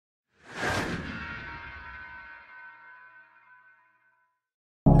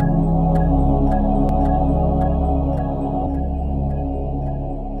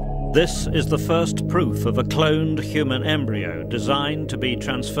This is the first proof of a cloned human embryo designed to be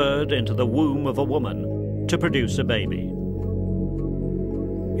transferred into the womb of a woman to produce a baby.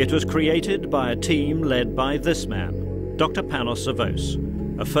 It was created by a team led by this man, Dr. Panos Zavos,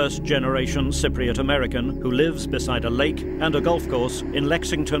 a first-generation Cypriot American who lives beside a lake and a golf course in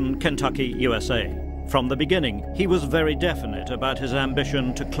Lexington, Kentucky, USA. From the beginning, he was very definite about his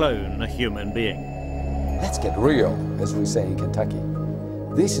ambition to clone a human being. Let's get real, as we say in Kentucky.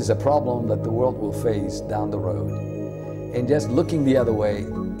 This is a problem that the world will face down the road. And just looking the other way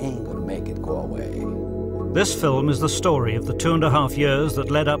ain't gonna make it go away. This film is the story of the 2.5 years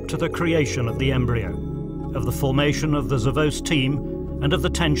that led up to the creation of the embryo, of the formation of the Zavos team, and of the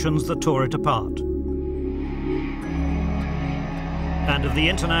tensions that tore it apart. And of the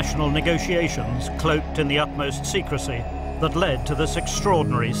international negotiations, cloaked in the utmost secrecy, that led to this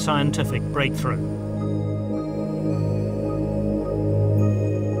extraordinary scientific breakthrough.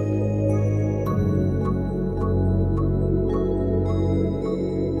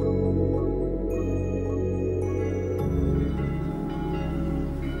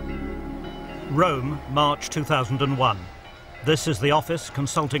 Rome, March 2001. This is the office,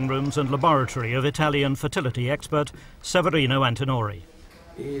 consulting rooms and laboratory of Italian fertility expert Severino Antinori.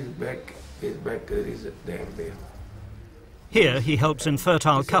 His back is there. Here he helps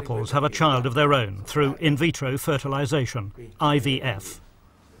infertile couples have a child of their own through in vitro fertilization, IVF.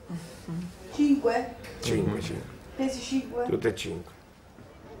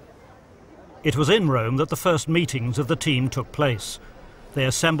 It was in Rome that the first meetings of the team took place. They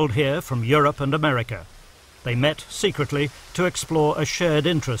assembled here from Europe and America. They met secretly to explore a shared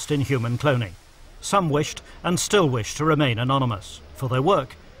interest in human cloning. Some wished and still wish to remain anonymous, for their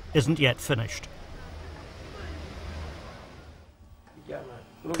work isn't yet finished.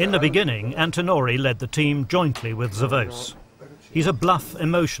 In the beginning, Antinori led the team jointly with Zavos. He's a bluff,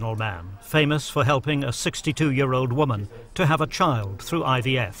 emotional man, famous for helping a 62-year-old woman to have a child through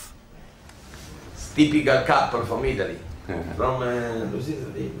IVF. Typical couple from Italy. From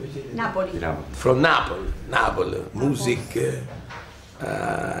Napoli. From Napoli, music,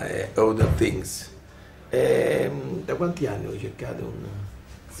 other things. Da quanti anni ho cercato un...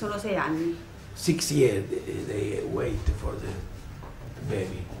 Sono 6 anni. 6 years they wait for the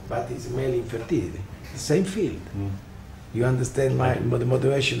baby, but it's male infertility. The same field. You understand the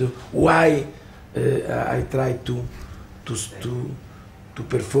motivation why I try to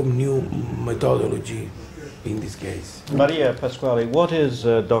perform new methodology. In this case. Maria Pasquale, what is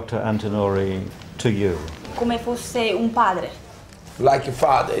Dr. Antinori to you? Come fosse un padre. Like a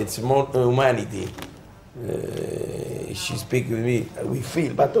father, it's more humanity. She speaks with me, we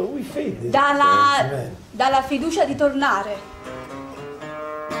feel, but we feel. Dalla fiducia di tornare.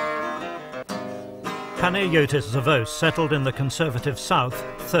 Panayotis Zavos settled in the conservative South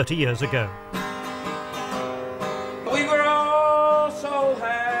 30 years ago. We were all so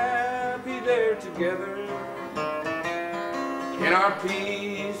happy there together. In our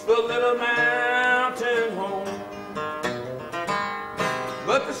peaceful little mountain home.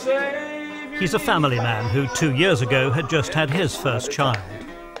 But the Savior... He's a family man who 2 years ago had just had his first child.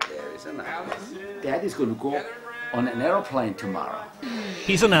 Daddy's going to go on an aeroplane tomorrow.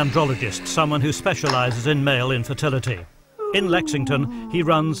 He's an andrologist, someone who specializes in male infertility. In Lexington, he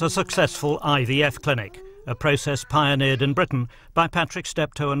runs a successful IVF clinic, a process pioneered in Britain by Patrick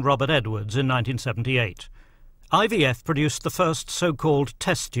Steptoe and Robert Edwards in 1978. IVF produced the first so-called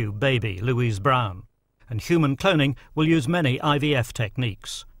test tube baby, Louise Brown, and human cloning will use many IVF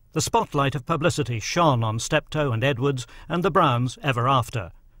techniques. The spotlight of publicity shone on Steptoe and Edwards and the Browns ever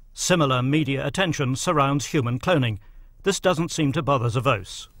after. Similar media attention surrounds human cloning. This doesn't seem to bother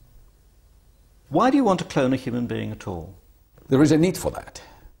Zavos. Why do you want to clone a human being at all? There is a need for that.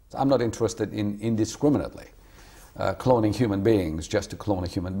 I'm not interested in indiscriminately cloning human beings just to clone a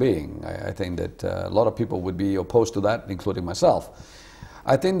human being. I think that a lot of people would be opposed to that, including myself.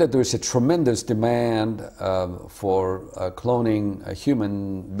 I think that there is a tremendous demand for cloning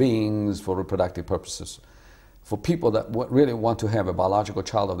human beings for reproductive purposes, for people that really want to have a biological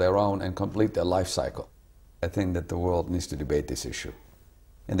child of their own and complete their life cycle. I think that the world needs to debate this issue.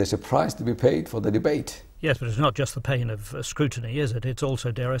 And there's a price to be paid for the debate. Yes, but it's not just the pain of scrutiny, is it? It's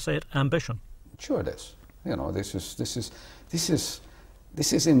also, dare I say it, ambition. Sure it is. You know, this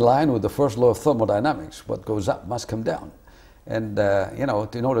is in line with the first law of thermodynamics. What goes up must come down. And, you know,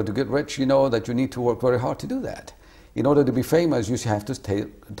 in order to get rich, you know that you need to work very hard to do that. In order to be famous, you have to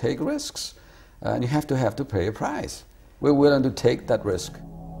take risks. And you have to pay a price. We're willing to take that risk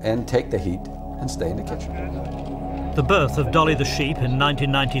and take the heat and stay in the kitchen. The birth of Dolly the sheep in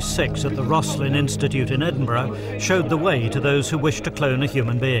 1996 at the Roslin Institute in Edinburgh showed the way to those who wished to clone a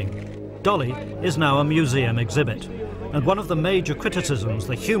human being. Dolly is now a museum exhibit, and one of the major criticisms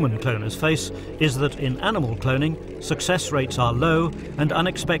the human cloners face is that in animal cloning, success rates are low and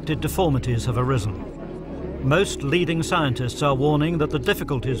unexpected deformities have arisen. Most leading scientists are warning that the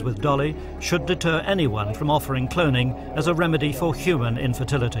difficulties with Dolly should deter anyone from offering cloning as a remedy for human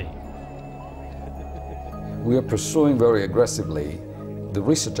infertility. We are pursuing very aggressively the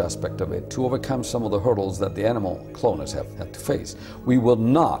research aspect of it to overcome some of the hurdles that the animal cloners have had to face. We will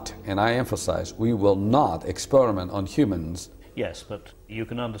not, and I emphasize, we will not experiment on humans. Yes, but you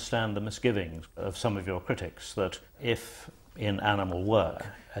can understand the misgivings of some of your critics that if in animal work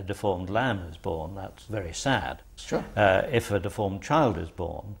a deformed lamb is born, that's very sad. Sure. If a deformed child is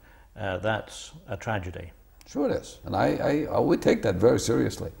born, that's a tragedy. Sure it is, and I would take that very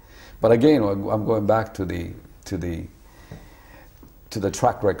seriously. But again, I'm going back to the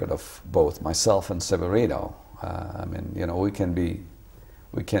track record of both myself and Severino. I mean, you know, we can be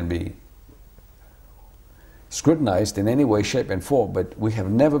scrutinized in any way, shape, and form, but we have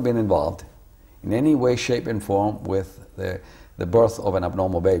never been involved in any way, shape, and form with the birth of an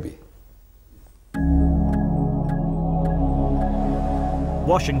abnormal baby.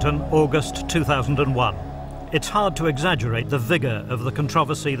 Washington, August 2001. It's hard to exaggerate the vigor of the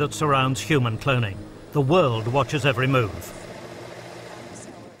controversy that surrounds human cloning. The world watches every move.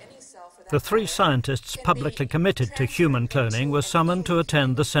 The three scientists publicly committed to human cloning were summoned to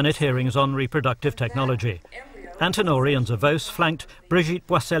attend the Senate hearings on reproductive technology. Antinori and Zavos flanked Brigitte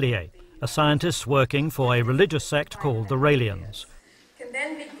Boisselier, a scientist working for a religious sect called the Raelians.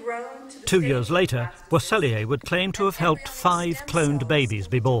 2 years later, Boisselier would claim to have helped 5 cloned babies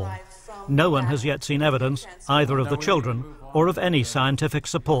be born. No one has yet seen evidence either of the children or of any scientific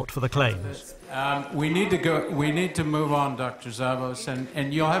support for the claims. We need to move on, Dr. Zavos,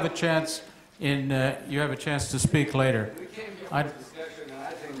 and you'll have a chance to speak later.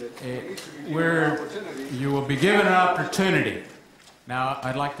 You will be given an opportunity. Now,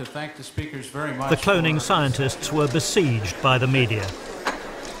 I'd like to thank the speakers very much. The cloning scientists were besieged by the media.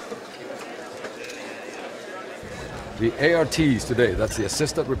 The ARTs today, that's the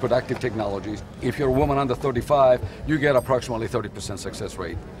assisted reproductive technologies. If you're a woman under 35, you get approximately 30% success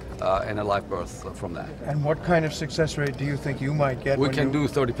rate in a live birth from that. And what kind of success rate do you think you might get? We can do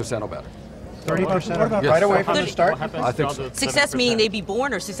 30% or better. 30% Yes. right away from the start? I think so. Success meaning they be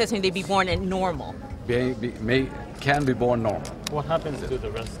born, or success meaning they be born in normal? Can be born normal. What happens to the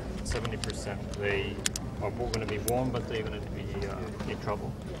rest 70%? They are going to be born, but they're going to be in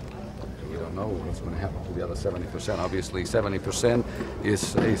trouble. We don't know what's going to happen to the other 70%. Obviously, 70%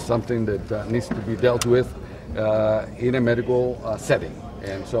 is something that needs to be dealt with in a medical setting.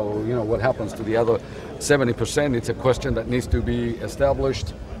 And so, you know, what happens to the other 70%, it's a question that needs to be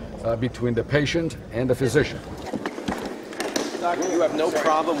established between the patient and the physician. Doctor, you have no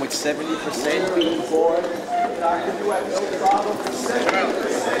problem with 70% being born? Doctor, you have no problem with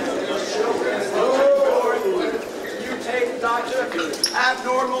 70% of your children mutated, doctor,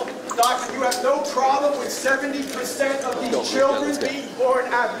 abnormal? Doctor, you have no problem with 70% of these children being born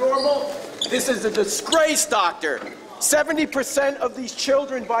abnormal? This is a disgrace, doctor. 70% of these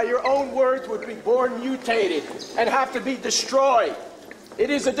children, by your own words, would be born mutated and have to be destroyed. It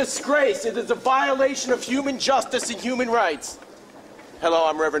is a disgrace. It is a violation of human justice and human rights. Hello,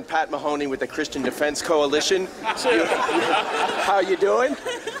 I'm Reverend Pat Mahoney with the Christian Defense Coalition. How you doing?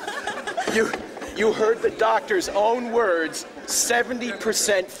 You heard the doctor's own words,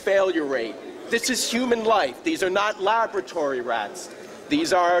 70% failure rate. This is human life. These are not laboratory rats.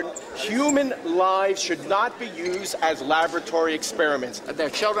 These are human lives, should not be used as laboratory experiments. Their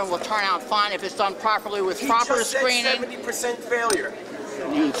children will turn out fine if it's done properly with proper screening. 70% failure.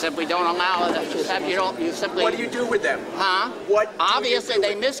 You simply don't allow it. You simply. What do you do with them? Huh? What? Obviously,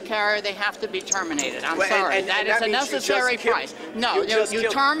 they miscarry. They have to be terminated. I'm sorry. That is a necessary price. No, you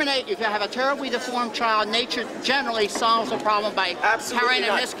terminate. You can have a terribly deformed child. Nature generally solves the problem by carrying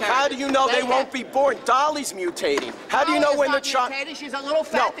a miscarriage. How do you know they won't be born? Dolly's mutating. How do you know when the child? She's a little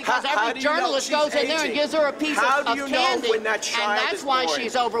fat because every journalist goes in there and gives her a piece of candy. How do you know when that child and that's why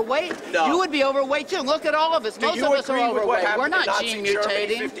she's overweight. No. You would be overweight too. Look at all of us. Most of us are overweight. We're not gene mutating.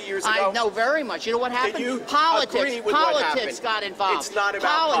 50 years ago? I know very much. You know what happened? Politics got involved. It's not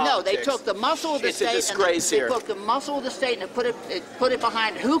about politics. No, they took the muscle of the state and took the muscle of the state and put it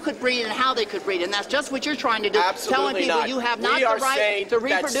behind who could breed and how they could breed, and that's just what you're trying to do. Absolutely telling people not. you have not the right to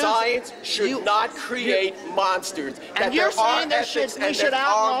reproduce. That science should not create monsters. And you're saying we should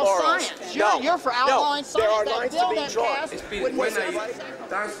outlaw science. You're for outlawing science. There are lines to be drawn.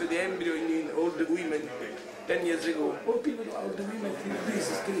 transfer the embryo in all the women 10 years ago. All people, all the women think this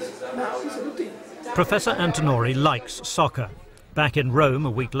is crazy. Now it's a routine. Professor Antinori likes soccer. Back in Rome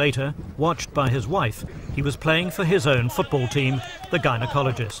a week later, watched by his wife, he was playing for his own football team, the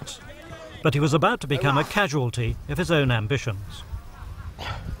gynecologists. But he was about to become a casualty of his own ambitions.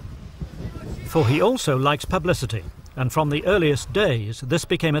 For he also likes publicity, and from the earliest days this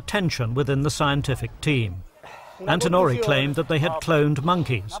became a tension within the scientific team. Antinori claimed that they had cloned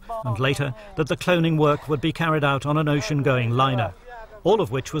monkeys, and later that the cloning work would be carried out on an ocean-going liner, all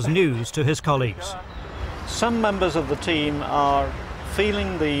of which was news to his colleagues. Some members of the team are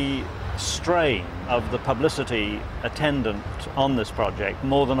feeling the strain of the publicity attendant on this project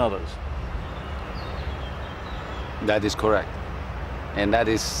more than others. That is correct. And that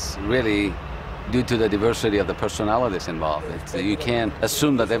is really due to the diversity of the personalities involved. You can't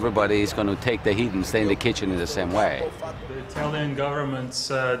assume that everybody is going to take the heat and stay in the kitchen in the same way. The Italian government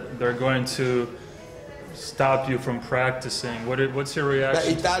said they're going to stop you from practicing. What's your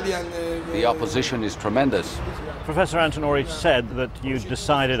reaction? The opposition is tremendous. Professor Antinori said that you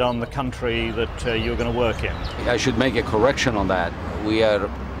decided on the country that you're going to work in. I should make a correction on that. We are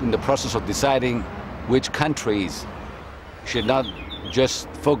in the process of deciding which countries should not just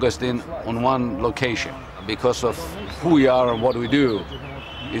focus in on one location. Because of who we are and what we do,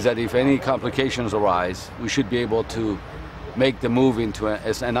 is that if any complications arise, we should be able to make the move into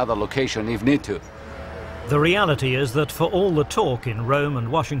another location if need to. The reality is that for all the talk in Rome and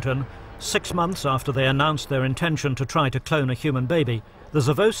Washington, 6 months after they announced their intention to try to clone a human baby, the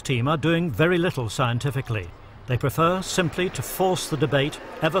Zavos team are doing very little scientifically. They prefer simply to force the debate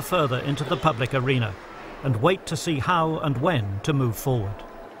ever further into the public arena and wait to see how and when to move forward.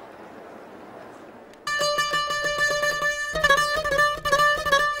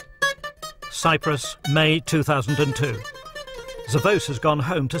 Cyprus, May 2002. Zavos has gone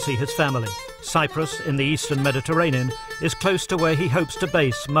home to see his family. Cyprus, in the eastern Mediterranean, is close to where he hopes to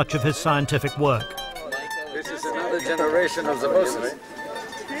base much of his scientific work. This is another generation of Zavos.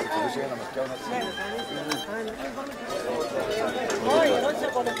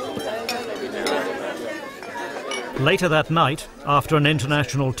 Later that night, after an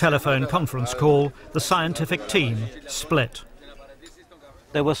international telephone conference call, the scientific team split.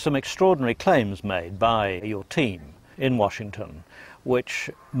 There were some extraordinary claims made by your team in Washington,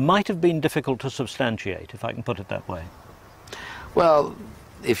 which might have been difficult to substantiate, if I can put it that way. Well,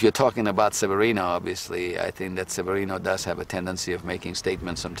 if you're talking about Severino, obviously, I think that Severino does have a tendency of making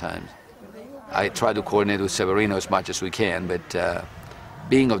statements sometimes. I try to coordinate with Severino as much as we can, but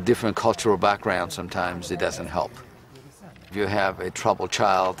being of different cultural backgrounds, sometimes it doesn't help. If you have a troubled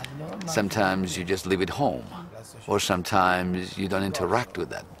child, sometimes you just leave it home, or sometimes you don't interact with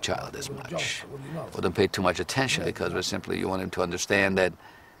that child as much, or don't pay too much attention because you want him to understand that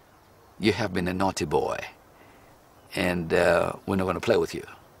you have been a naughty boy, and we're not going to play with you.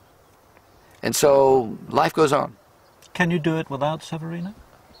 And so life goes on. Can you do it without Severino?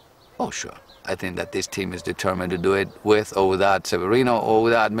 Oh, sure. I think that this team is determined to do it with or without Severino or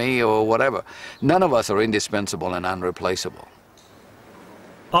without me or whatever. None of us are indispensable and unreplaceable.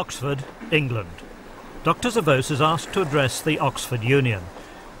 Oxford, England. Dr. Zavos is asked to address the Oxford Union.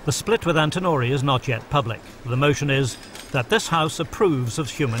 The split with Antinori is not yet public. The motion is that this House approves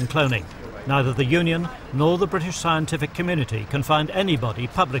of human cloning. Neither the Union nor the British scientific community can find anybody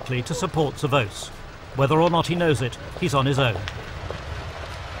publicly to support Zavos. Whether or not he knows it, he's on his own.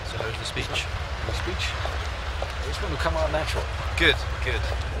 So how's the speech? The speech? This one will come out natural. Good, good.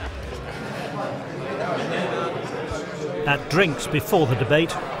 At drinks before the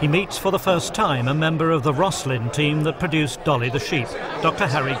debate, he meets for the first time a member of the Roslin team that produced Dolly the Sheep, Dr.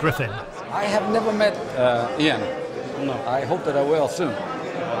 Harry Griffin. I have never met Ian. No. I hope that I will soon.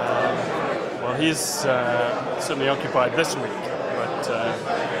 Well, he's certainly occupied this week, but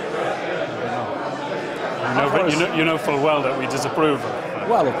you know full well that we disapprove of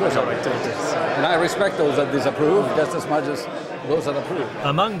well, of course, activities. And I respect those that disapprove just as much as those that approve.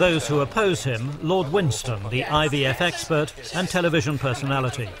 Among those who oppose him, Lord Winston, the IVF expert and television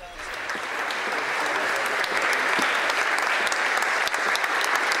personality.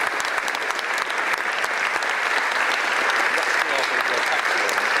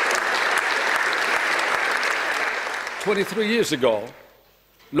 "23 years ago,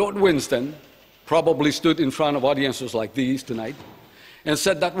 Lord Winston probably stood in front of audiences like these tonight and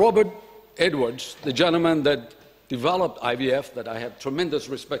said that Robert Edwards, the gentleman that developed IVF, that I have tremendous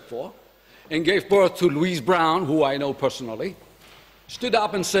respect for, and gave birth to Louise Brown, who I know personally, stood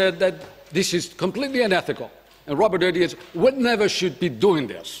up and said that this is completely unethical, and Robert Edwards would never should be doing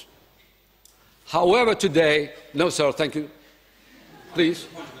this. However, today, no, sir, thank you. Please.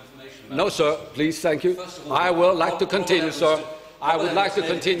 No, sir. Please, thank you. I would like to continue, sir. I would like to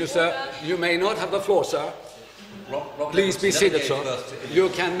continue, sir. You may not have the floor, sir. Please be seated, sir. You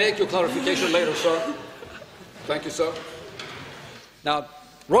can make your clarification later, sir. Thank you, sir. Now,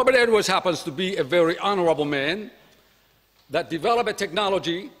 Robert Edwards happens to be a very honorable man that developed a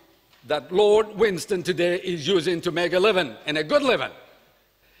technology that Lord Winston today is using to make a living, and a good living.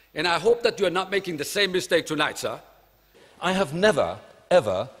 And I hope that you are not making the same mistake tonight, sir. I have never,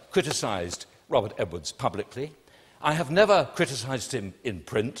 ever criticized Robert Edwards publicly. I have never criticized him in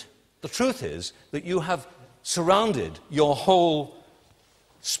print. The truth is that you have surrounded your whole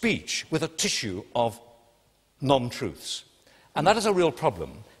speech with a tissue of non-truths. And that is a real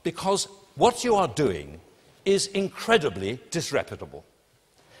problem, because what you are doing is incredibly disreputable.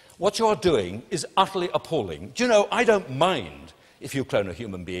 What you are doing is utterly appalling. Do you know, I don't mind if you clone a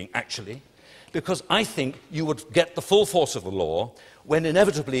human being, actually, because I think you would get the full force of the law when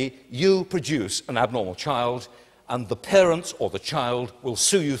inevitably you produce an abnormal child and the parents or the child will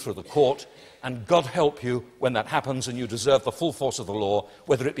sue you through the court, and God help you when that happens and you deserve the full force of the law,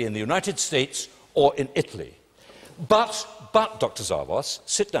 whether it be in the United States or in Italy. But Dr. Zavos,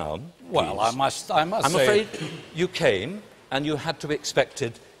 sit down. Well, I must I'm say... afraid you came and you had to be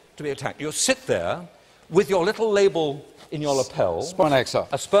expected to be attacked. You sit there with your little label in your lapel. Sperm and egg, sir.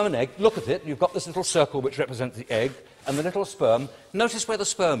 A sperm and egg. Look at it. You've got this little circle which represents the egg and the little sperm. Notice where the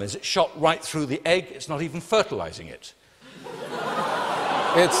sperm is. It's shot right through the egg. It's not even fertilizing it.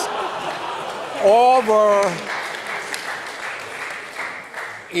 It's over.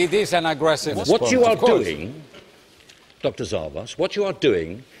 It is an aggressive... What you are doing, Dr. Zavos, what you are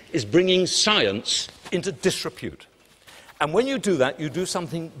doing is bringing science into disrepute. And when you do that, you do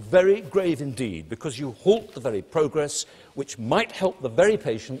something very grave indeed, because you halt the very progress which might help the very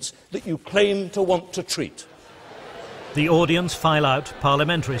patients that you claim to want to treat. The audience file out,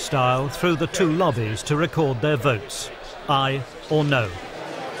 parliamentary style, through the two lobbies to record their votes, aye or no.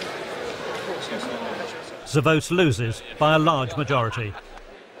 Zavos loses by a large majority.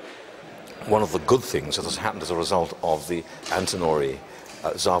 One of the good things that has happened as a result of the Antonori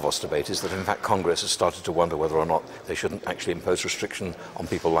Zavos debate is that in fact Congress has started to wonder whether or not they shouldn't actually impose restriction on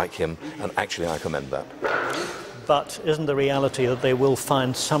people like him, and actually I commend that. But isn't the reality that they will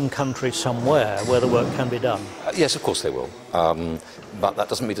find some country somewhere where the work can be done? Yes, of course they will. But that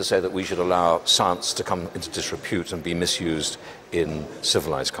doesn't mean to say that we should allow science to come into disrepute and be misused in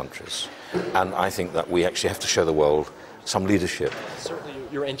civilized countries. And I think that we actually have to show the world some leadership. Certainly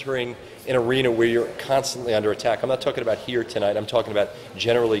you're entering an arena where you're constantly under attack. I'm not talking about here tonight. I'm talking about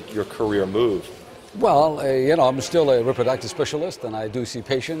generally your career move. Well, you know, I'm still a reproductive specialist, and I do see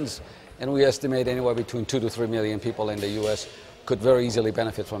patients, and we estimate anywhere between 2 to 3 million people in the U.S. could very easily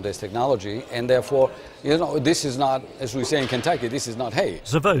benefit from this technology, and therefore, you know, this is not, as we say in Kentucky, this is not hay.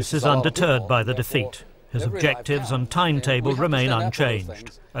 Zavos is undeterred by the defeat. His objectives and timetable remain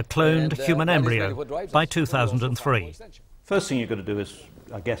unchanged. A cloned human embryo by 2003. First thing you've got to do is,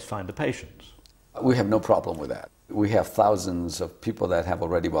 I guess, find the patients. We have no problem with that. We have thousands of people that have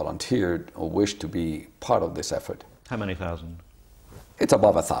already volunteered or wish to be part of this effort. How many thousand? It's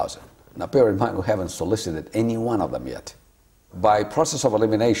above 1,000. Now bear in mind we haven't solicited any one of them yet. By process of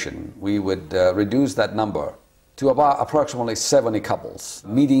elimination, we would reduce that number to about approximately 70 couples,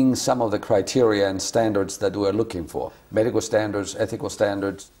 meeting some of the criteria and standards that we're looking for, medical standards, ethical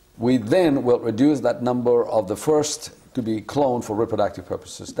standards. We then will reduce that number of the first to be cloned for reproductive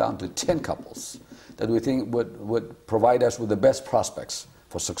purposes down to 10 couples that we think would provide us with the best prospects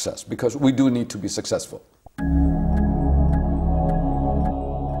for success, because we do need to be successful.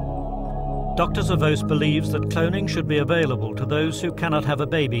 Dr. Zavos believes that cloning should be available to those who cannot have a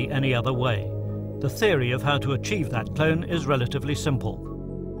baby any other way. The theory of how to achieve that clone is relatively simple.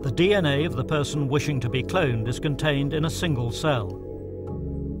 The DNA of the person wishing to be cloned is contained in a single cell.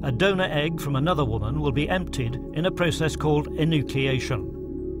 A donor egg from another woman will be emptied in a process called enucleation.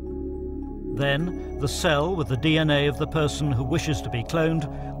 Then, the cell with the DNA of the person who wishes to be cloned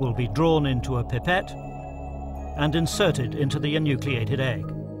will be drawn into a pipette and inserted into the enucleated egg.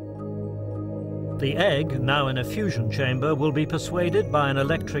 The egg, now in a fusion chamber, will be persuaded by an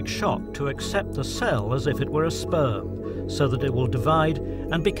electric shock to accept the cell as if it were a sperm, so that it will divide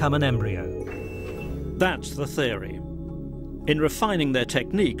and become an embryo. That's the theory. In refining their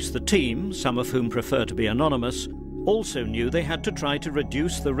techniques, the team, some of whom prefer to be anonymous, also knew they had to try to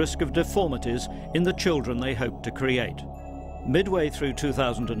reduce the risk of deformities in the children they hoped to create. Midway through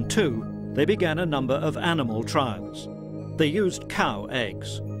 2002, they began a number of animal trials. They used cow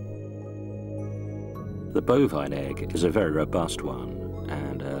eggs. The bovine egg is a very robust one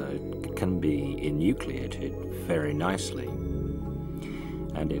and can be enucleated very nicely.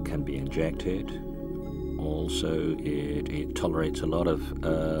 and it can be injected. Also, it tolerates a lot of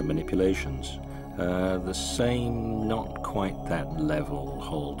manipulations. The same, not quite that level,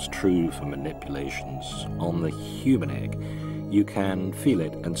 holds true for manipulations on the human egg. You can feel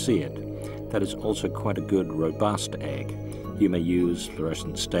it and see it. That is also quite a good, robust egg. You may use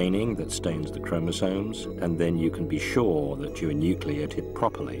fluorescent staining that stains the chromosomes, and then you can be sure that you enucleate it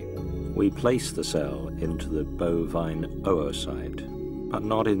properly. We place the cell into the bovine oocyte, but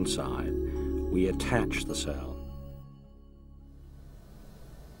not inside. We attach the cell.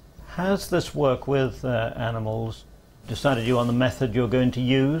 Has this work with animals decided you on the method you're going to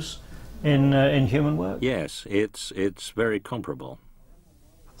use in human work? Yes, it's very comparable.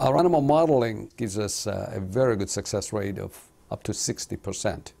 Our animal modeling gives us a very good success rate of up to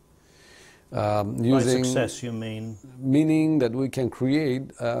 60%. By success, you mean? Meaning that we can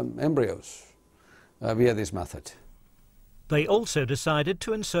create embryos via this method. They also decided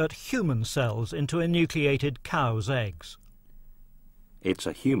to insert human cells into enucleated cows' eggs. It's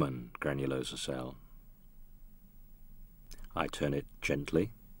a human granulosa cell. I turn it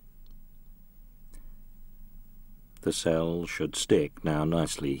gently. The cell should stick now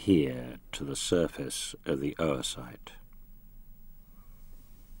nicely here to the surface of the oocyte.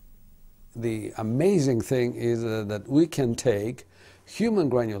 The amazing thing is that we can take human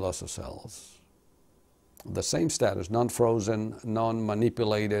granulosa cells, the same status, non-frozen,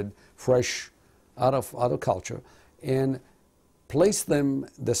 non-manipulated, fresh, out of culture, and place them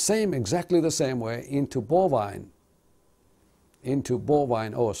exactly the same way into bovine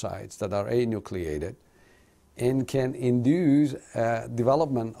oocytes that are anucleated, and can induce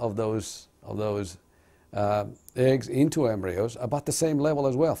development of those eggs into embryos about the same level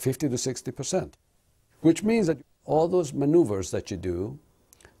as well, 50 to 60%. Which means that all those maneuvers that you do,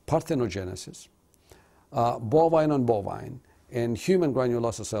 parthenogenesis, bovine on bovine, and human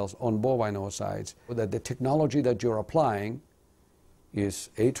granulosa cells on bovine oocytes, that the technology that you're applying is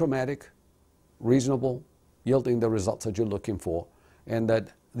atraumatic, reasonable, yielding the results that you're looking for, and that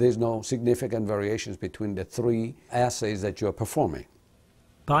there's no significant variations between the three assays that you're performing.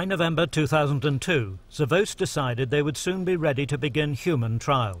 By November 2002, Zavos decided they would soon be ready to begin human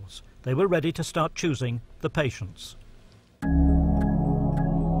trials. They were ready to start choosing the patients.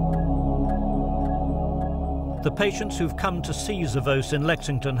 The patients who've come to see Zavos in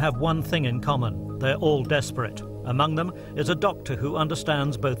Lexington have one thing in common. They're all desperate. Among them is a doctor who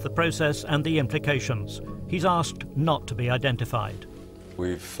understands both the process and the implications. He's asked not to be identified.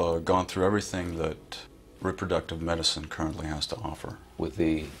 We've gone through everything that reproductive medicine currently has to offer. With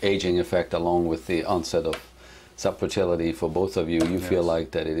the aging effect along with the onset of subfertility for both of you, you feel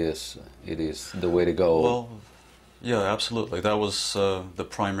like that it is the way to go? Well, yeah, absolutely. That was the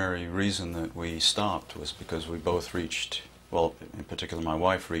primary reason that we stopped, was because we both reached, well, in particular my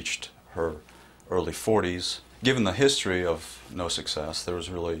wife reached her early 40s. Given the history of no success, there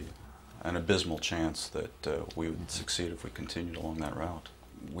was really an abysmal chance that we would succeed if we continued along that route.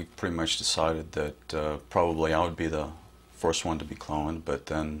 We pretty much decided that probably I would be the first one to be cloned, but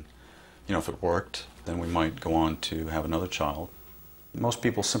then, you know, if it worked, then we might go on to have another child. Most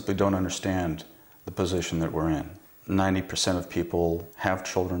people simply don't understand the position that we're in. 90% of people have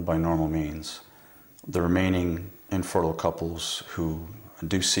children by normal means. The remaining infertile couples who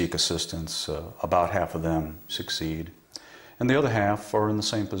do seek assistance, about half of them succeed. And the other half are in the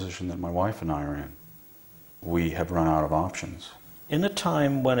same position that my wife and I are in. We have run out of options. In a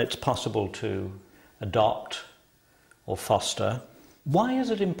time when it's possible to adopt or foster, why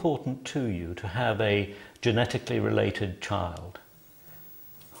is it important to you to have a genetically related child?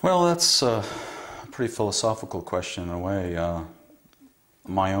 Well, that's a pretty philosophical question in a way.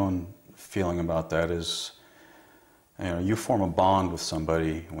 My own feeling about that is, you know, you form a bond with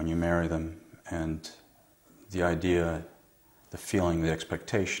somebody when you marry them, and the idea, the feeling, the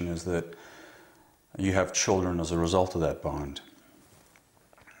expectation is that you have children as a result of that bond.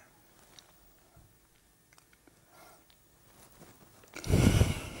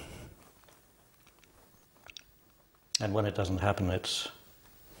 And when it doesn't happen, it's...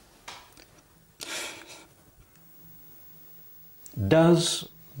 Does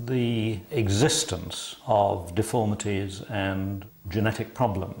the existence of deformities and genetic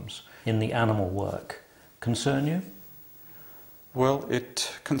problems in the animal work concern you? Well,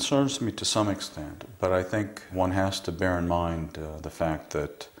 it concerns me to some extent, but I think one has to bear in mind the fact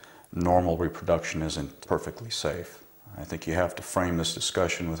that normal reproduction isn't perfectly safe. I think you have to frame this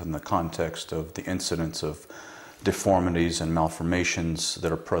discussion within the context of the incidence of deformities and malformations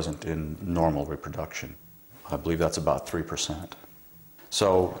that are present in normal reproduction. I believe that's about 3%.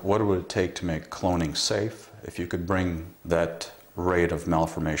 So what would it take to make cloning safe? If you could bring that rate of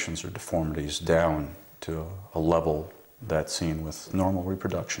malformations or deformities down to a level that's seen with normal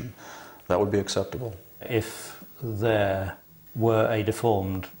reproduction, that would be acceptable. If there were a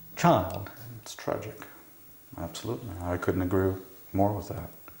deformed child? It's tragic. Absolutely. I couldn't agree more with that.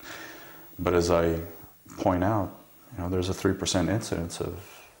 But as I point out, you know, there's a 3% incidence of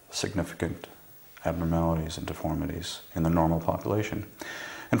significant abnormalities and deformities in the normal population.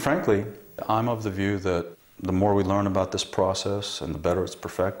 And frankly, I'm of the view that the more we learn about this process and the better it's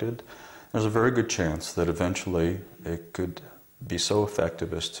perfected, there's a very good chance that eventually it could be so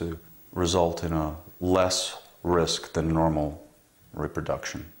effective as to result in a less risk than normal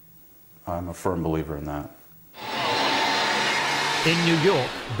reproduction. I'm a firm believer in that. In New York,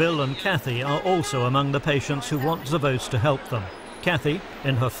 Bill and Kathy are also among the patients who want Zavos to help them. Kathy,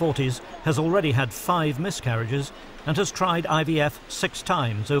 in her 40s, has already had 5 miscarriages and has tried IVF 6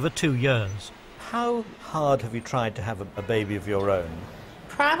 times over 2 years. How hard have you tried to have a baby of your own?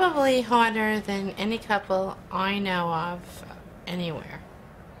 Probably harder than any couple I know of anywhere.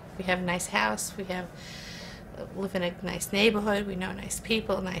 We have a nice house, live in a nice neighborhood, we know nice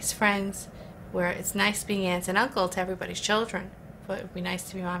people, nice friends, where it's nice being aunt and uncle to everybody's children, but it would be nice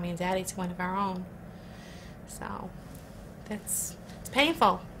to be mommy and daddy to one of our own. So it's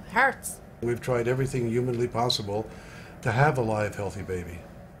painful, it hurts. We've tried everything humanly possible to have a live, healthy baby.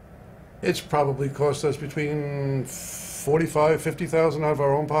 It's probably cost us between $45,000, $50,000 out of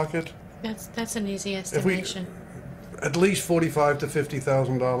our own pocket. That's an easy estimation. At least $45,000 to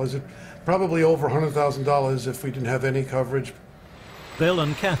 $50,000. Probably over $100,000 if we didn't have any coverage. Bill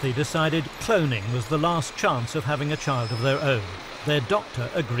and Kathy decided cloning was the last chance of having a child of their own. Their doctor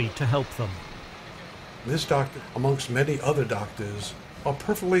agreed to help them. This doctor, amongst many other doctors, are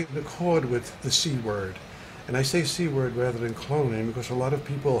perfectly in accord with the C word. And I say C word rather than cloning because a lot of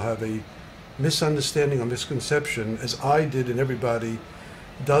people have a misunderstanding or misconception, as I did and everybody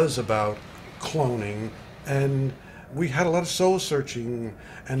does, about cloning. And we had a lot of soul searching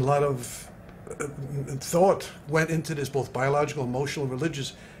and a lot of thought went into this, both biological, emotional, and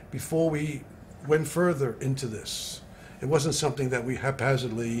religious, before we went further into this. It wasn't something that we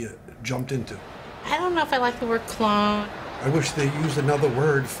haphazardly jumped into. I don't know if I like the word clone. I wish they used another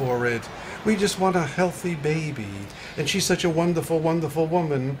word for it. We just want a healthy baby. And she's such a wonderful, wonderful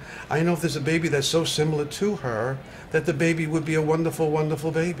woman. I know if there's a baby that's so similar to her, that the baby would be a wonderful,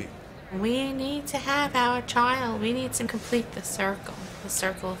 wonderful baby. We need to have our child. We need to complete the circle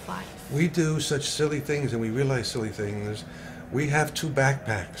of life. We do such silly things and we realize silly things. We have 2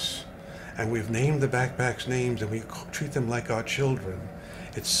 backpacks and we've named the backpacks names and we treat them like our children.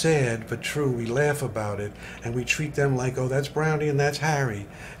 It's sad but true. We laugh about it and we treat them like, oh, that's Brownie and that's Harry,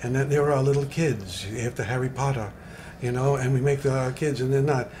 and then they're our little kids after Harry Potter, you know, and we make them our kids and they're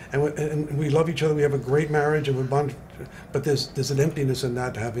not. And we love each other. We have a great marriage and we're bonded, but there's an emptiness in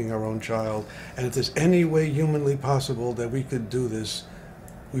not having our own child. And if there's any way humanly possible that we could do this,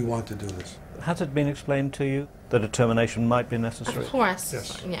 we want to do this. Has it been explained to you that a termination might be necessary? Of course,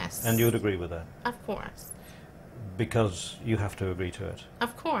 yes. Yes. And you would agree with that? Of course. Because you have to agree to it?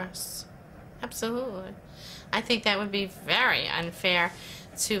 Of course. Absolutely. I think that would be very unfair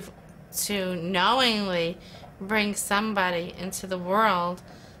to knowingly bring somebody into the world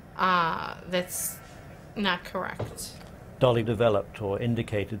that's not correct. Dolly developed or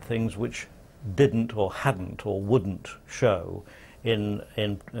indicated things which didn't or hadn't or wouldn't show in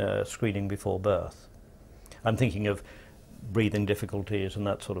screening before birth. I'm thinking of breathing difficulties and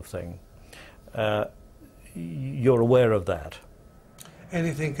that sort of thing. You're aware of that?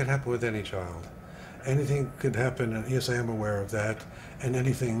 Anything can happen with any child. Anything could happen, and yes, I am aware of that, and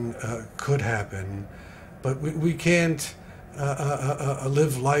anything could happen, but we can't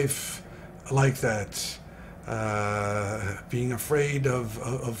live life like that, being afraid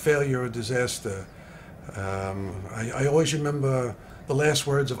of failure or disaster. I always remember the last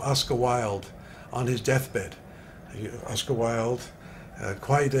words of Oscar Wilde on his deathbed. Oscar Wilde,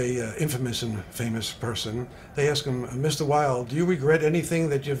 quite a infamous and famous person. They asked him, Mr. Wilde, do you regret anything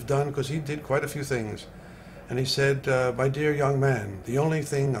that you've done? Because he did quite a few things. And he said, my dear young man, the only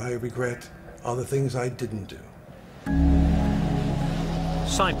thing I regret are the things I didn't do.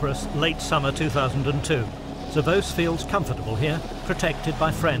 Cyprus, late summer 2002. Zavos feels comfortable here, protected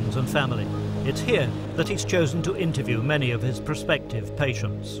by friends and family. It's here that he's chosen to interview many of his prospective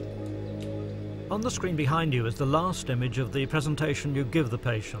patients. On the screen behind you is the last image of the presentation you give the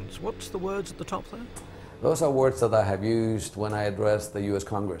patients. What's the words at the top there? Those are words that I have used when I addressed the U.S.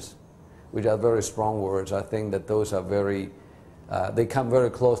 Congress, which are very strong words. I think that those are they come very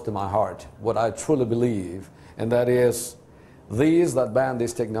close to my heart, what I truly believe, and that is, these that ban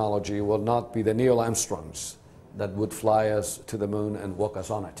this technology will not be the Neil Armstrongs that would fly us to the moon and walk us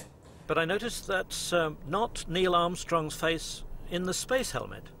on it. But I noticed that's not Neil Armstrong's face in the space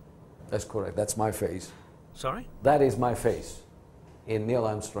helmet. That's correct. That's my face. Sorry? That is my face in Neil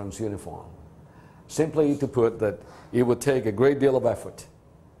Armstrong's uniform. Simply to put that it would take a great deal of effort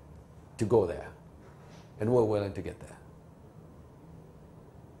to go there, and we're willing to get there.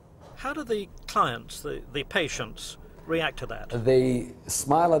 How do the clients, the patients, react to that? They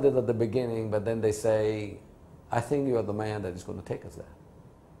smile at it at the beginning, but then they say, I think you're the man that is going to take us there.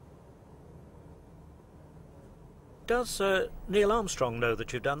 Does Neil Armstrong know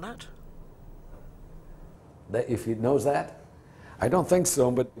that you've done that? If he knows that? I don't think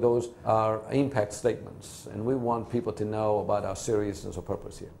so, but those are impact statements, and we want people to know about our seriousness of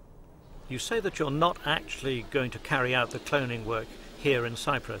purpose here. You say that you're not actually going to carry out the cloning work here in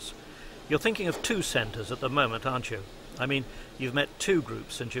Cyprus. You're thinking of 2 centres at the moment, aren't you? I mean, you've met 2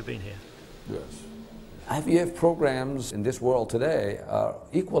 groups since you've been here. Yes. IVF programs in this world today are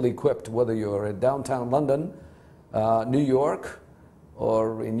equally equipped, whether you're in downtown London, New York,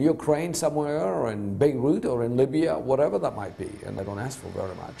 or in Ukraine somewhere, or in Beirut, or in Libya, whatever that might be. And they don't ask for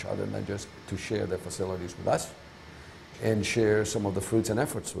very much other than just to share their facilities with us and share some of the fruits and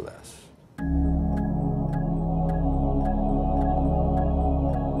efforts with us.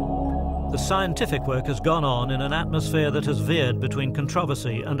 The scientific work has gone on in an atmosphere that has veered between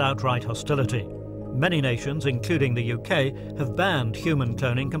controversy and outright hostility. Many nations, including the UK, have banned human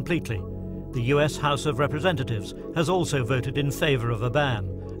cloning completely. The US House of Representatives has also voted in favour of a ban,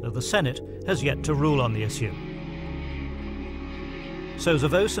 though the Senate has yet to rule on the issue. So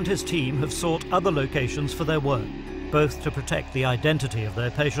Zavos and his team have sought other locations for their work, both to protect the identity of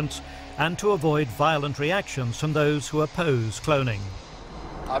their patients and to avoid violent reactions from those who oppose cloning.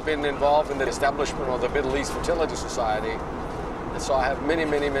 I've been involved in the establishment of the Middle East Fertility Society, and so I have many,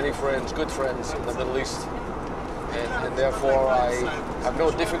 many, many friends, good friends in the Middle East. And therefore I have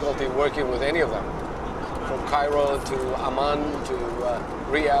no difficulty working with any of them, from Cairo to Amman to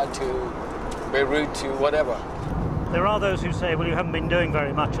Riyadh to Beirut to whatever. There are those who say, well, you haven't been doing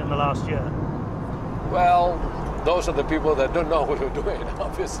very much in the last year. Well, those are the people that don't know what we're doing,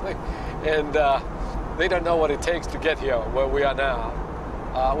 obviously, and they don't know what it takes to get here where we are now.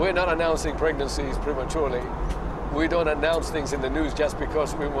 We're not announcing pregnancies prematurely. We don't announce things in the news just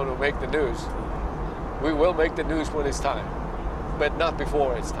because we want to make the news. We will make the news when it's time, but not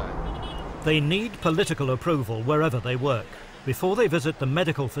before it's time. They need political approval wherever they work. Before they visit the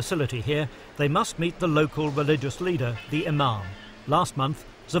medical facility here, they must meet the local religious leader, the Imam. Last month,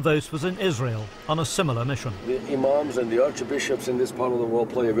 Zavos was in Israel on a similar mission. The imams and the archbishops in this part of the world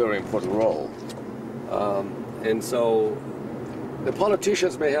play a very important role. And so the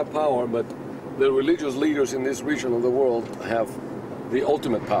politicians may have power, but the religious leaders in this region of the world have the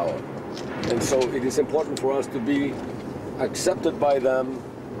ultimate power. And so it is important for us to be accepted by them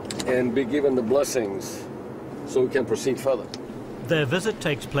and be given the blessings so we can proceed further. Their visit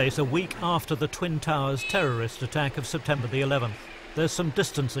takes place a week after the Twin Towers terrorist attack of September the 11th. There's some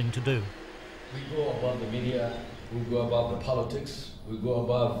distancing to do. We go above the media, we go above the politics, we go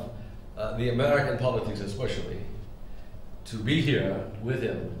above the American politics especially, to be here with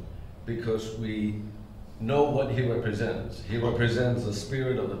him because we know what he represents. He represents the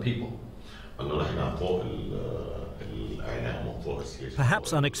spirit of the people.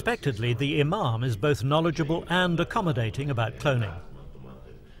 Perhaps unexpectedly, the Imam is both knowledgeable and accommodating about cloning.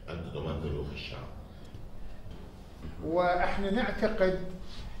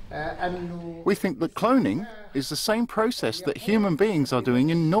 We think that cloning is the same process that human beings are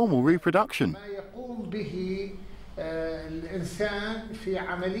doing in normal reproduction.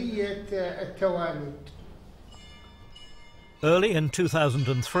 Early in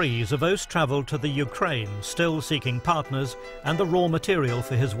 2003, Zavos travelled to the Ukraine, still seeking partners and the raw material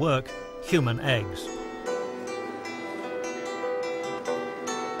for his work, human eggs.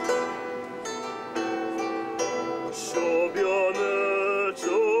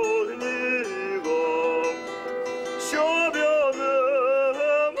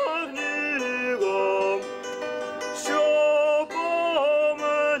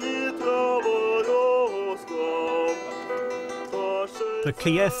 The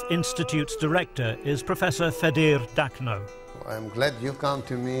Kiev Institute's director is Professor Fedir Dakno. I'm glad you come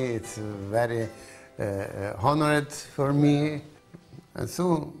to me. It's very honored for me. And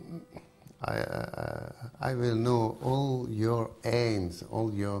so I will know all your aims,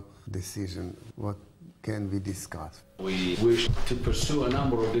 all your decisions. What can we discuss? We wish to pursue a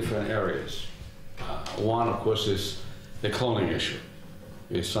number of different areas. One, of course, is the cloning issue.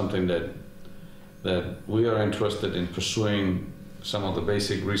 It's something that we are interested in pursuing some of the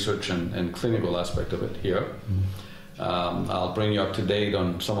basic research and clinical aspect of it here. I'll bring you up to date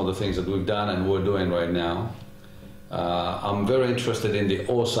on some of the things that we've done and we're doing right now. I'm very interested in the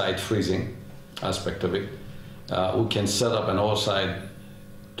oocyte freezing aspect of it. We can set up an oocyte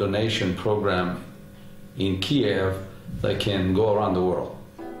donation program in Kiev that can go around the world.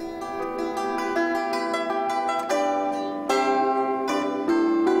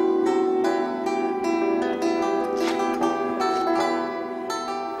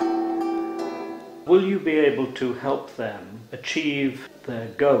 Will you be able to help them achieve their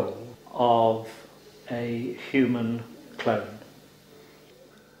goal of a human clone?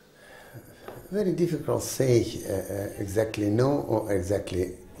 Very difficult to say exactly no or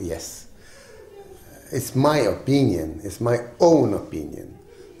exactly yes. It's my opinion, it's my own opinion,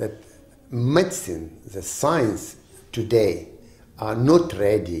 that medicine, the science today are not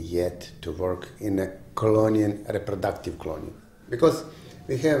ready yet to work in a cloning, reproductive cloning. Because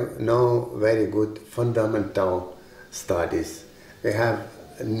we have no very good fundamental studies. We have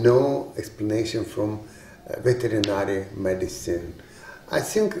no explanation from veterinary medicine. I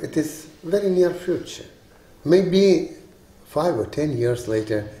think it is very near future. Maybe 5 or 10 years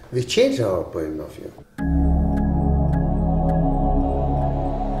later, we change our point of view.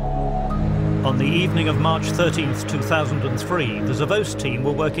 On the evening of March 13th, 2003, the Zavos team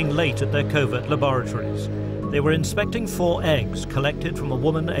were working late at their covert laboratories. They were inspecting 4 eggs collected from a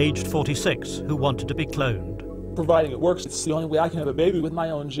woman aged 46 who wanted to be cloned. Providing it works, it's the only way I can have a baby with my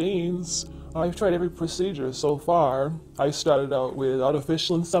own genes. I've tried every procedure so far. I started out with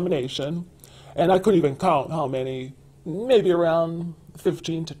artificial insemination, and I couldn't even count how many, maybe around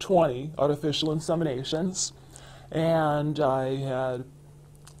 15 to 20 artificial inseminations. And I had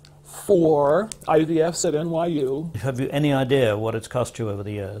 4 IVFs at NYU. Have you any idea what it's cost you over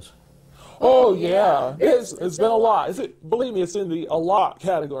the years? Oh yeah, it's been a lot. Believe me, it's in the a lot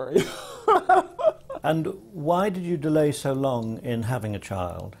category. And why did you delay so long in having a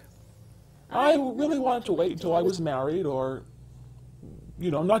child? I really wanted to wait until I was married, or,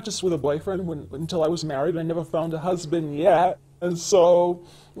 you know, not just with a boyfriend, until I was married. I never found a husband yet. And so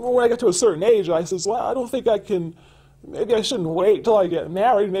when I got to a certain age, I says, well, I don't think I can, maybe I shouldn't wait till I get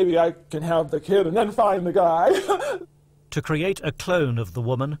married. Maybe I can have the kid and then find the guy. To create a clone of the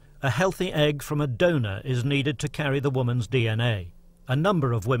woman, a healthy egg from a donor is needed to carry the woman's DNA. A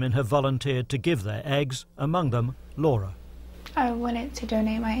number of women have volunteered to give their eggs, among them Laura. I wanted to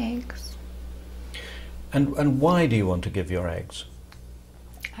donate my eggs. And why do you want to give your eggs?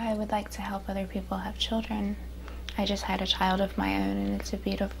 I would like to help other people have children. I just had a child of my own, and it's a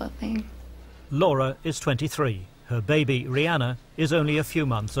beautiful thing. Laura is 23. Her baby, Rihanna, is only a few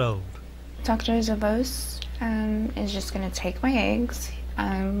months old. Dr. Zavos is just going to take my eggs.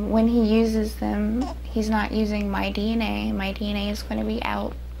 When he uses them, he's not using my DNA. My DNA is going to be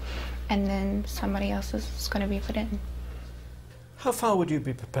out, and then somebody else's is going to be put in. How far would you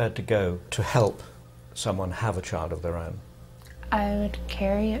be prepared to go to help someone have a child of their own? I would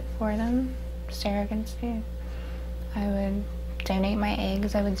carry it for them, surrogacy. I would donate my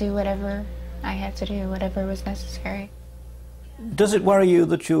eggs. I would do whatever I had to do, whatever was necessary. Does it worry you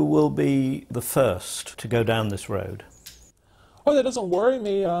that you will be the first to go down this road? Oh, that doesn't worry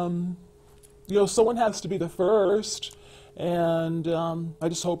me. You know, someone has to be the first, and I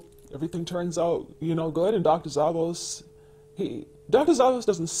just hope everything turns out, you know, good. And Dr. Zavos, Dr. Zavos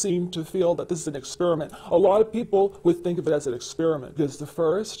doesn't seem to feel that this is an experiment. A lot of people would think of it as an experiment because the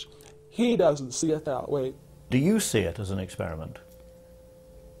first, he doesn't see it that way. Do you see it as an experiment?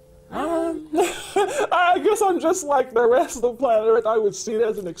 I guess I'm just like the rest of the planet Earth. I would see it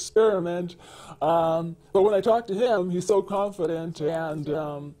as an experiment. But when I talk to him, he's so confident, and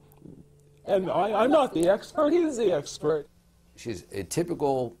I'm not the expert, he's the expert. She's a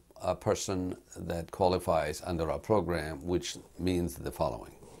typical person that qualifies under our program, which means the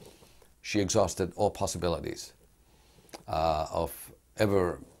following. She exhausted all possibilities of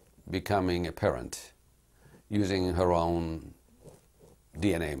ever becoming a parent using her own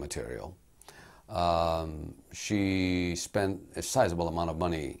DNA material. She spent a sizable amount of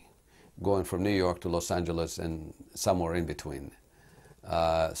money going from New York to Los Angeles and somewhere in between.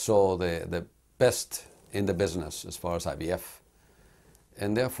 So the best in the business as far as IVF.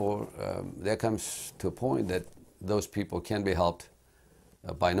 And therefore, there comes to a point that those people can be helped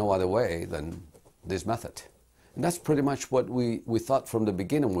by no other way than this method. And that's pretty much what we thought from the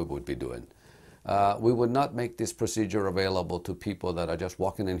beginning we would be doing. We would not make this procedure available to people that are just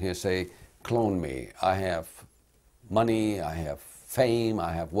walking in here say, clone me. I have money, I have fame,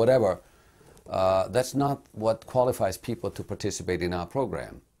 I have whatever. That's not what qualifies people to participate in our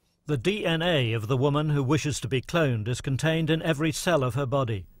program. The DNA of the woman who wishes to be cloned is contained in every cell of her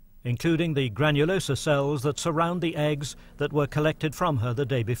body, including the granulosa cells that surround the eggs that were collected from her the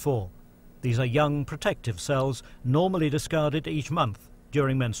day before. These are young protective cells normally discarded each month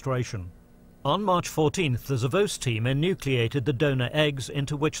during menstruation. On March 14th, the Zavos team enucleated the donor eggs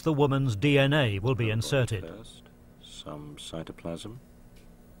into which the woman's DNA will be inserted. First, some cytoplasm.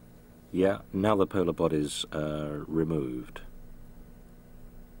 Yeah, now the polar bodies are removed.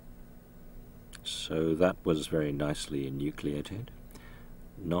 So that was very nicely enucleated.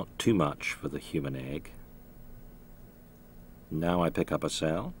 Not too much for the human egg. Now I pick up a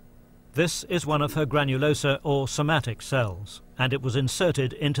cell. This is one of her granulosa or somatic cells, and it was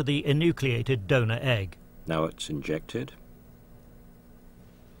inserted into the enucleated donor egg. Now it's injected.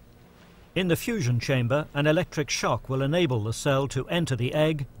 In the fusion chamber, an electric shock will enable the cell to enter the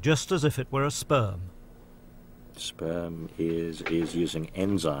egg just as if it were a sperm. Sperm is using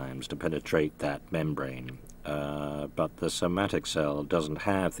enzymes to penetrate that membrane, but the somatic cell doesn't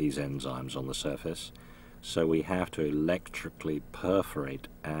have these enzymes on the surface, so we have to electrically perforate,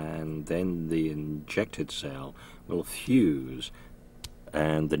 and then the injected cell will fuse,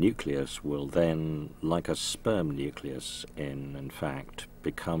 and the nucleus will then, like a sperm nucleus, in fact,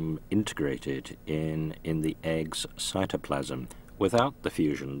 become integrated in the egg's cytoplasm. Without the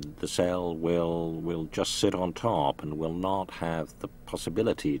fusion, the cell will just sit on top and will not have the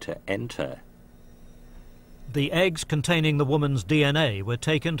possibility to enter. The eggs containing the woman's DNA were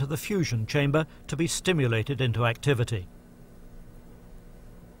taken to the fusion chamber to be stimulated into activity.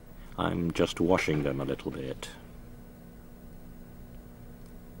 I'm just washing them a little bit.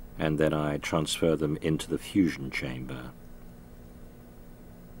 And then I transfer them into the fusion chamber.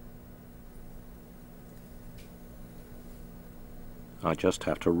 I just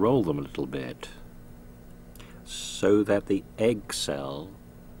have to roll them a little bit so that the egg cell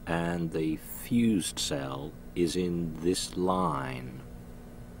and the fused cell is in this line.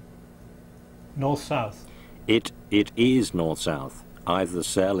 North-south? It is north-south. Either the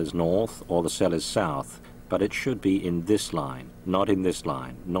cell is north or the cell is south, but it should be in this line, not in this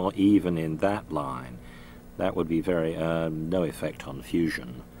line, not even in that line. That would be very no effect on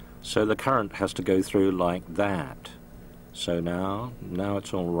fusion. So the current has to go through like that. So now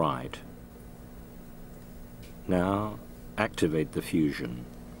it's all right. Now activate the fusion.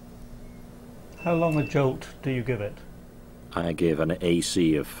 How long a jolt do you give it? I give an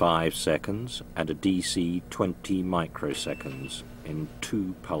AC of 5 seconds and a DC 20 microseconds in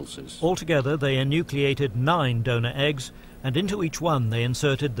 2 pulses. Altogether, they enucleated 9 donor eggs, and into each one they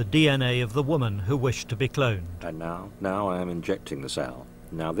inserted the DNA of the woman who wished to be cloned. And now I am injecting the cell.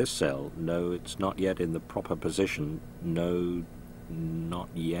 Now this cell, no, it's not yet in the proper position. No, not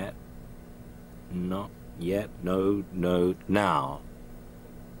yet. Not yet. No, now.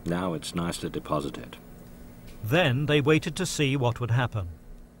 Now it's nicely deposited. Then they waited to see what would happen.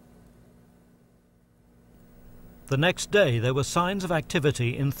 The next day there were signs of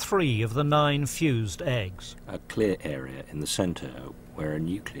activity in 3 of the 9 fused eggs. A clear area in the center where a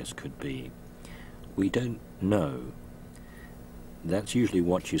nucleus could be. We don't know. That's usually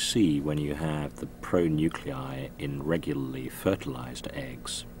what you see when you have the pronuclei in regularly fertilized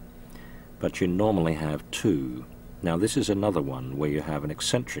eggs. But you normally have 2. Now this is another one where you have an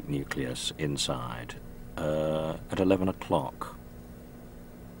eccentric nucleus inside at 11 o'clock.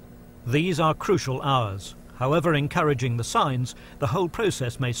 These are crucial hours. However encouraging the signs, the whole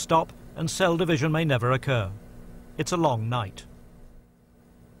process may stop and cell division may never occur. It's a long night.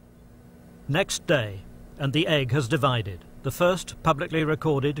 Next day, and the egg has divided. The first publicly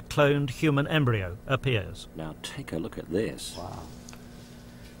recorded cloned human embryo appears. Now take a look at this. Wow.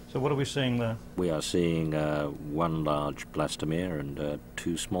 So what are we seeing there? We are seeing 1 large blastomere and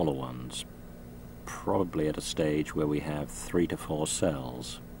 2 smaller ones, probably at a stage where we have 3 to 4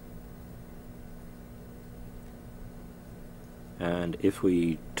 cells. And if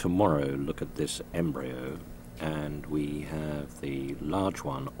we tomorrow look at this embryo and we have the large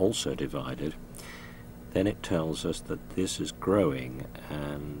one also divided, then it tells us that this is growing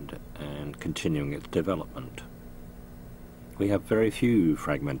and continuing its development. We have very few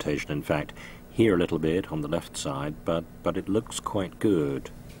fragmentation, in fact, here a little bit on the left side, but it looks quite good.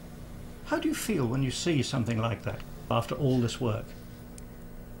 How do you feel when you see something like that after all this work?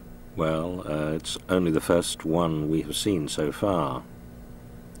 Well, it's only the first one we have seen so far.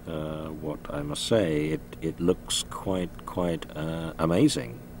 What I must say, it looks quite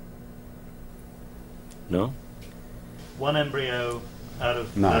amazing. No? 1 embryo out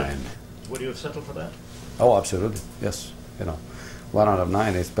of 9. Would you have settled for that? Oh, absolutely, yes. 1 out of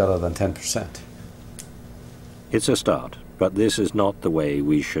 9 is better than 10%. It's a start. But this is not the way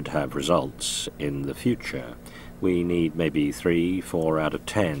we should have results in the future. We need maybe 3, 4 out of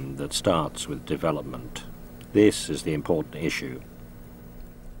 10 that starts with development. This is the important issue.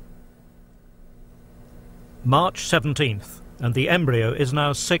 March 17th, and the embryo is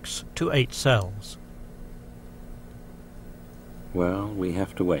now 6 to 8 cells. Well, we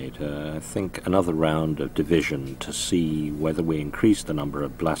have to wait. I think another round of division to see whether we increase the number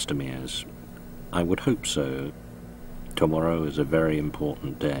of blastomeres. I would hope so. Tomorrow is a very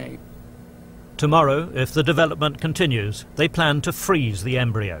important day. Tomorrow, if the development continues, they plan to freeze the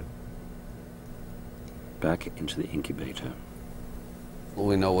embryo. Back into the incubator.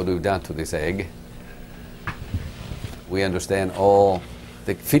 We know what we've done to this egg. We understand all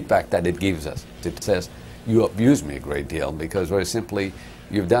the feedback that it gives us. It says, you abuse me a great deal because very simply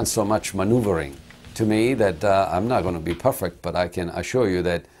you've done so much maneuvering to me that I'm not going to be perfect, but I can assure you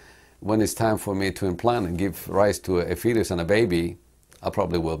that when it's time for me to implant and give rise to a fetus and a baby, I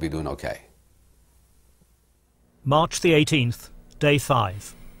probably will be doing okay. March the 18th, day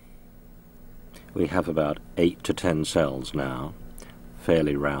 5. We have about 8 to 10 cells now,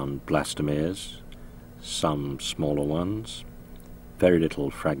 fairly round blastomeres, some smaller ones, very little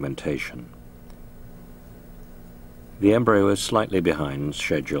fragmentation. The embryo is slightly behind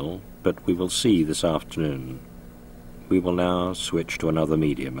schedule, but we will see this afternoon. We will now switch to another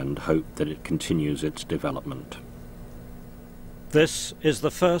medium and hope that it continues its development. This is the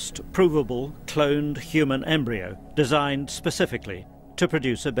first provable cloned human embryo designed specifically to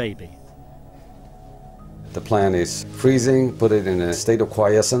produce a baby. The plan is freezing, put it in a state of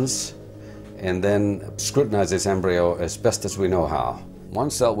quiescence, and then scrutinize this embryo as best as we know how. One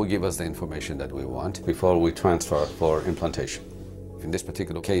cell will give us the information that we want before we transfer for implantation. In this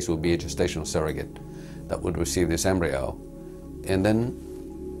particular case, it will be a gestational surrogate that would receive this embryo and then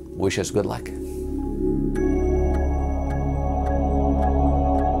wish us good luck.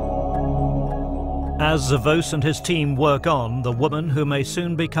 As Zavos and his team work on, the woman who may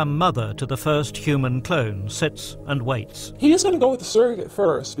soon become mother to the first human clone sits and waits. He is going to go with the surrogate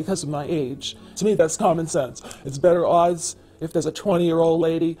first because of my age. To me, that's common sense. It's better odds. If there's a 20-year-old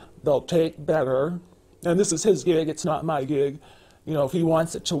lady, they'll take better. And this is his gig, it's not my gig. You know, if he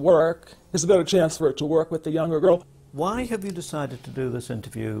wants it to work, there's a better chance for it to work with the younger girl. Why have you decided to do this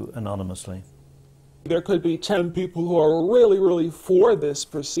interview anonymously? There could be 10 people who are really, really for this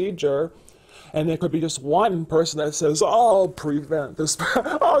procedure, and there could be just one person that says, I'll prevent this,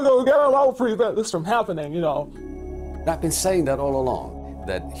 I'll prevent this from happening, you know. I've been saying that all along,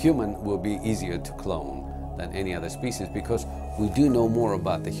 that human will be easier to clone than any other species because we do know more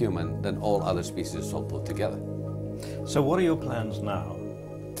about the human than all other species all put together. So what are your plans now?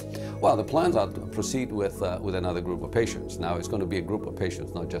 Well, the plans are to proceed with another group of patients. Now it's going to be a group of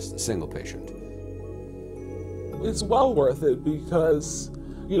patients, not just a single patient. It's well worth it because,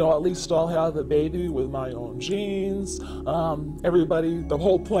 you know, at least I'll have a baby with my own genes. Everybody, the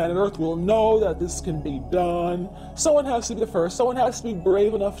whole planet Earth will know that this can be done. Someone has to be the first. Someone has to be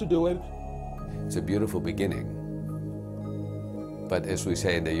brave enough to do it. It's a beautiful beginning. But as we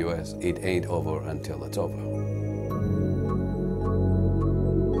say in the US, it ain't over until it's over.